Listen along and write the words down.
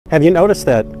Have you noticed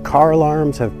that car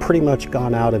alarms have pretty much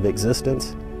gone out of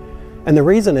existence? And the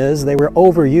reason is they were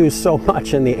overused so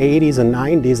much in the 80s and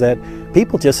 90s that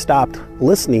people just stopped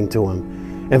listening to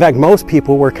them. In fact, most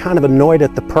people were kind of annoyed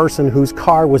at the person whose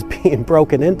car was being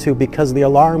broken into because the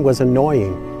alarm was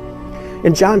annoying.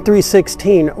 In John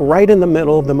 3:16, right in the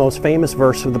middle of the most famous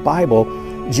verse of the Bible,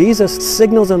 Jesus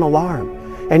signals an alarm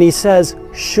and he says,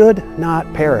 "Should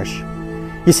not perish."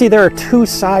 You see, there are two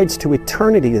sides to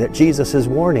eternity that Jesus is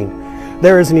warning.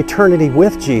 There is an eternity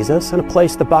with Jesus in a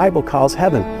place the Bible calls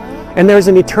heaven. And there's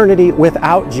an eternity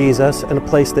without Jesus in a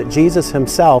place that Jesus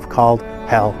himself called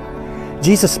hell.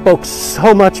 Jesus spoke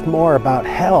so much more about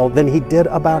hell than he did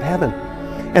about heaven.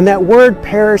 And that word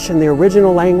perish in the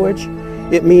original language,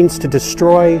 it means to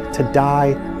destroy, to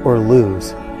die, or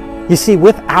lose. You see,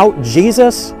 without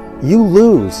Jesus, you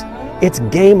lose. It's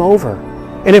game over.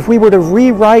 And if we were to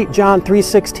rewrite John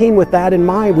 3:16 with that in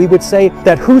mind, we would say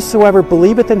that whosoever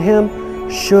believeth in him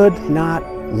should not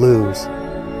lose.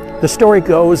 The story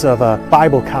goes of a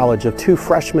Bible college of two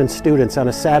freshman students on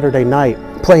a Saturday night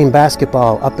playing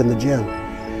basketball up in the gym.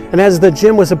 And as the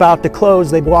gym was about to close,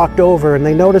 they walked over and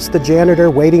they noticed the janitor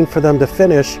waiting for them to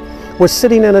finish was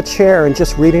sitting in a chair and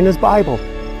just reading his Bible.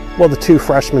 Well, the two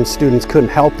freshman students couldn't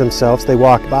help themselves. They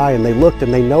walked by and they looked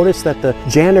and they noticed that the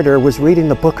janitor was reading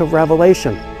the book of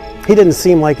Revelation. He didn't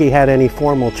seem like he had any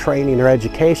formal training or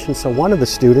education, so one of the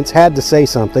students had to say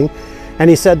something. And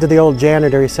he said to the old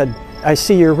janitor, he said, "I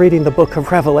see you're reading the book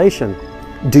of Revelation.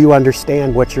 Do you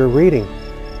understand what you're reading?"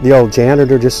 The old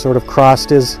janitor just sort of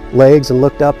crossed his legs and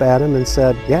looked up at him and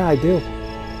said, "Yeah, I do."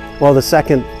 Well, the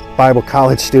second Bible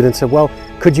college student said, "Well,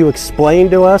 could you explain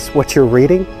to us what you're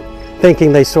reading?"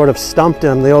 Thinking they sort of stumped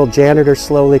him, the old janitor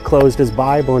slowly closed his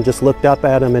Bible and just looked up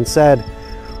at him and said,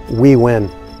 "We win."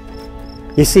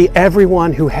 You see,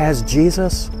 everyone who has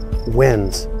Jesus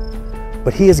wins.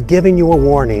 But he is giving you a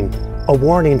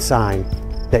warning sign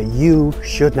that you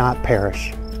should not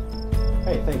perish.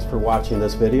 Hey, thanks for watching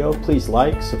this video. Please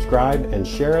like, subscribe, and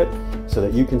share it so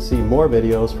that you can see more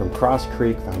videos from Cross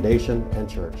Creek Foundation and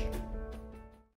Church.